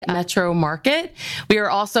metro market. We are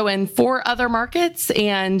also in 4 other markets,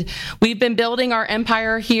 and we've been building our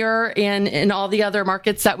empire here in all the other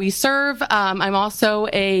markets that we serve. I'm also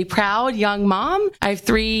a proud young mom. I have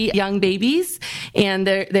 3 young babies, and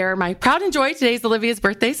they're my pride and joy. Today's Olivia's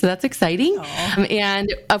birthday, so that's exciting.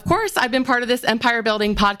 And of course, I've been part of this empire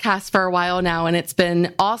building podcast for a while now, and it's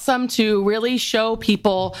been awesome to really show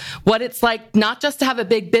people what it's like, not just to have a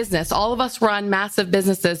big business. All of us run massive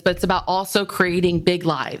businesses, but it's about also creating big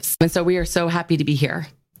lives. And so we are so happy to be here.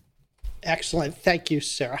 Excellent. Thank you,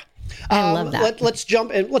 Sarah. I love that. Let's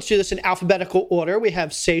jump in. Let's do this in alphabetical order. We have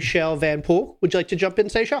Seychelle Van Poel. Would you like to jump in,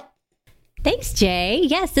 Seychelle? Thanks, Jay.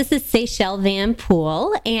 Yes, this is Seychelle Van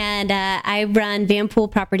Poel, and I run Van Poel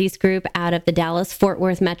Properties Group out of the Dallas-Fort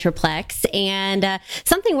Worth Metroplex. And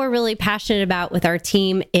something we're really passionate about with our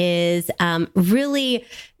team is really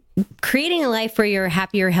creating a life where you're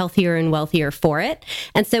happier, healthier, and wealthier for it.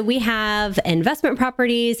 And so we have investment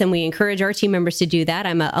properties, and we encourage our team members to do that.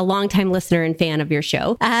 I'm a longtime listener and fan of your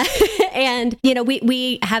show. And, you know,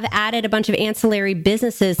 we have added a bunch of ancillary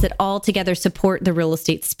businesses that all together support the real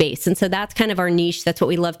estate space. And so that's kind of our niche. That's what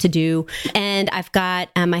we love to do. And I've got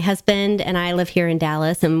my husband and I live here in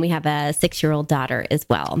Dallas, and we have a 6-year-old daughter as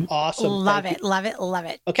well. Awesome. Love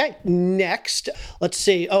it. Okay. Next, let's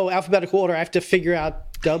see. Alphabetical order. I have to figure out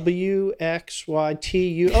W, X, Y, T,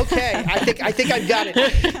 U. Okay, I think I've got it.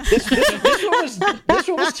 This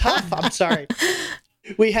one was tough. I'm sorry.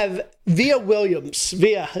 We have Via Williams.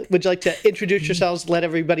 Via, would you like to introduce yourselves, let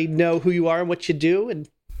everybody know who you are and what you do and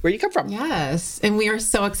where you come from? Yes, and we are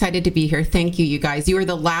so excited to be here. Thank you, you guys. You were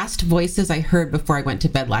the last voices I heard before I went to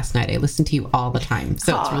bed last night. I listen to you all the time,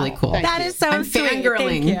 so it's really cool. That is so sweet.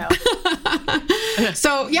 Fangirling. Thank you.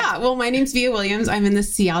 So yeah, well, my name's Via Williams. I'm in the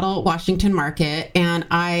Seattle, Washington market, and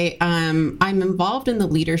I'm involved in the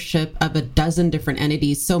leadership of a dozen different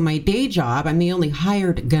entities. So my day job, I'm the only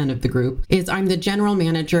hired gun of the group, is I'm the general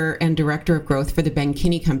manager and director of growth for the Ben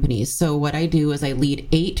Kinney companies. So what I do is I lead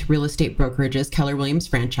 8 real estate brokerages, Keller Williams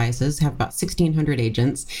franchises, have about 1,600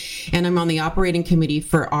 agents, and I'm on the operating committee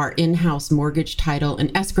for our in-house mortgage, title,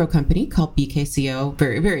 and escrow company called BKCO.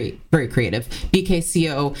 Very, very, very creative.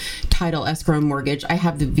 BKCO Title, Escrow, and Mortgage. I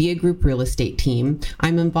have the Via Group real estate team.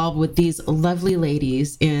 I'm involved with these lovely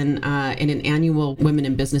ladies in an annual women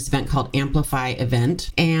in business event called Amplify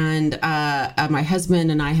event. And my husband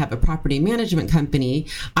and I have a property management company.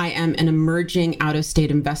 I am an emerging out-of-state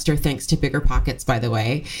investor, thanks to Bigger Pockets, by the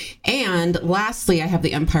way. And lastly, I have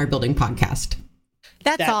the Empire Building podcast.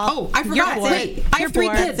 That's all. Oh, I forgot. Wait, I have 3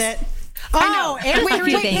 kids. Oh, and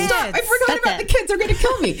wait, stop. I forgot about the kids. They're going to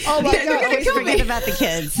kill me. Oh my God. They're going to kill me. About the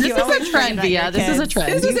kids. This is a trend, Via. This is a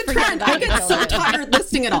trend. This is a trend. I get so tired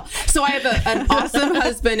listing it all. So I have an awesome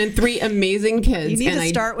husband and 3 amazing kids. You need to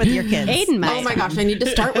start with your kids. Aiden might. Oh my gosh, I need to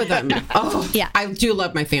start with them. Oh, yeah. I do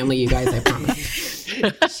love my family, you guys, I promise.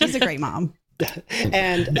 She's a great mom.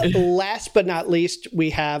 And last but not least,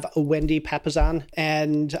 we have Wendy Papasan,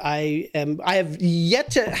 and I have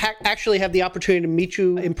yet to actually have the opportunity to meet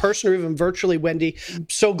you in person or even virtually, Wendy. I'm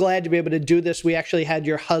so glad to be able to do this. We actually had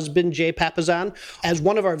your husband, Jay Papasan, as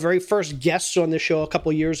one of our very first guests on the show a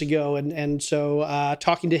couple years ago, and so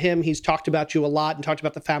talking to him, he's talked about you a lot and talked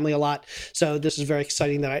about the family a lot. So this is very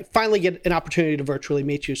exciting that I finally get an opportunity to virtually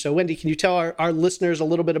meet you. So Wendy, can you tell our listeners a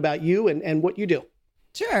little bit about you and what you do?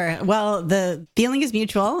 Sure. Well, the feeling is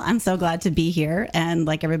mutual. I'm so glad to be here. And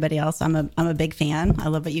like everybody else, I'm a big fan. I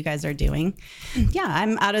love what you guys are doing. Yeah,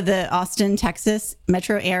 I'm out of the Austin, Texas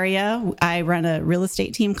metro area. I run a real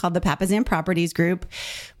estate team called the Papasan Properties Group.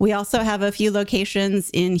 We also have a few locations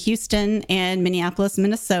in Houston and Minneapolis,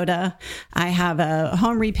 Minnesota. I have a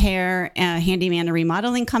home repair, a handyman and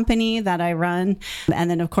remodeling company that I run.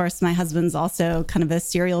 And then, of course, my husband's also kind of a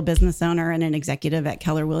serial business owner and an executive at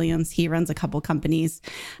Keller Williams. He runs a couple companies.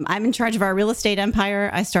 I'm in charge of our real estate empire.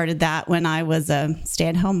 I started that when I was a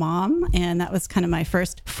stay-at-home mom, and that was kind of my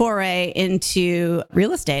first foray into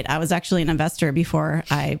real estate. I was actually an investor before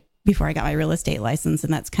I got my real estate license,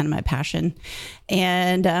 and that's kind of my passion.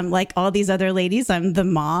 And like all these other ladies, I'm the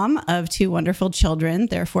mom of 2 wonderful children.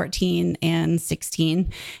 They're 14 and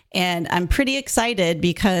 16. And I'm pretty excited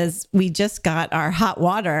because we just got our hot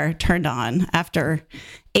water turned on after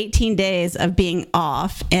 18 days of being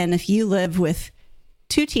off. And if you live with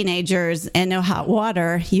 2 teenagers and no hot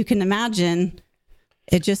water, you can imagine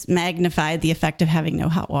it just magnified the effect of having no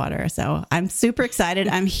hot water. So I'm super excited.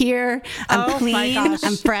 I'm here. I'm clean.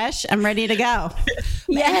 I'm fresh. I'm ready to go.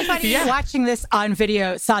 Anybody watching this on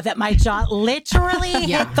video saw that my jaw literally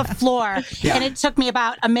hit the floor, and it took me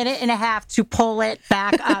about a minute and a half to pull it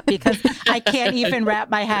back up because I can't even wrap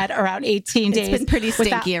my head around 18 days. It's been pretty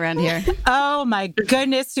stinky around here. Oh my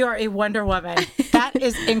goodness, you're a Wonder Woman. That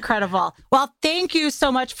is incredible. Well, thank you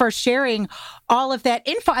so much for sharing all of that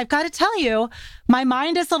info. I've got to tell you, my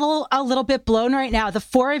mind is a little bit blown right now. The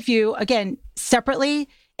four of you, again, separately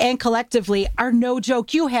and collectively, are no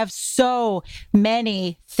joke. You have so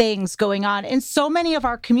many things going on, and so many of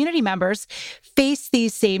our community members face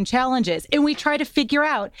these same challenges. And we try to figure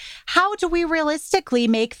out, how do we realistically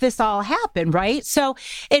make this all happen, right? So,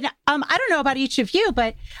 and I don't know about each of you,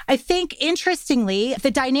 but I think interestingly, the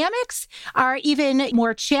dynamics are even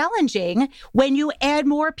more challenging when you add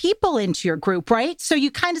more people into your group, right? So you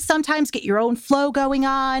kind of sometimes get your own flow going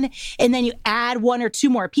on, and then you add one or two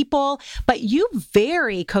more people, but you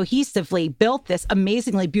very cohesively built this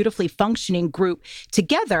amazingly, beautifully functioning group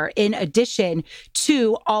together in addition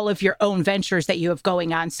to all of your own ventures that you have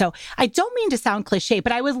going on. So I don't mean to sound cliche,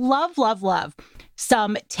 but I would love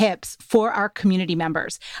some tips for our community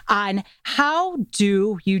members on how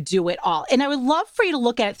do you do it all. And I would love for you to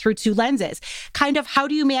look at it through two lenses. Kind of, how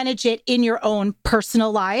do you manage it in your own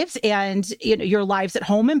personal lives and your lives at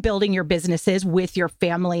home and building your businesses with your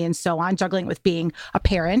family and so on, juggling with being a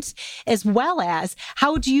parent, as well as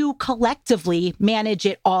how do you collectively manage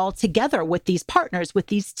it all together with these partners, with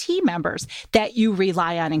these team members that you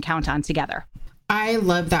rely on and count on together? I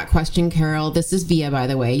love that question, Carol. This is Via, by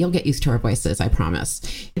the way. You'll get used to our voices, I promise.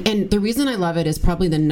 And the reason I love it is probably the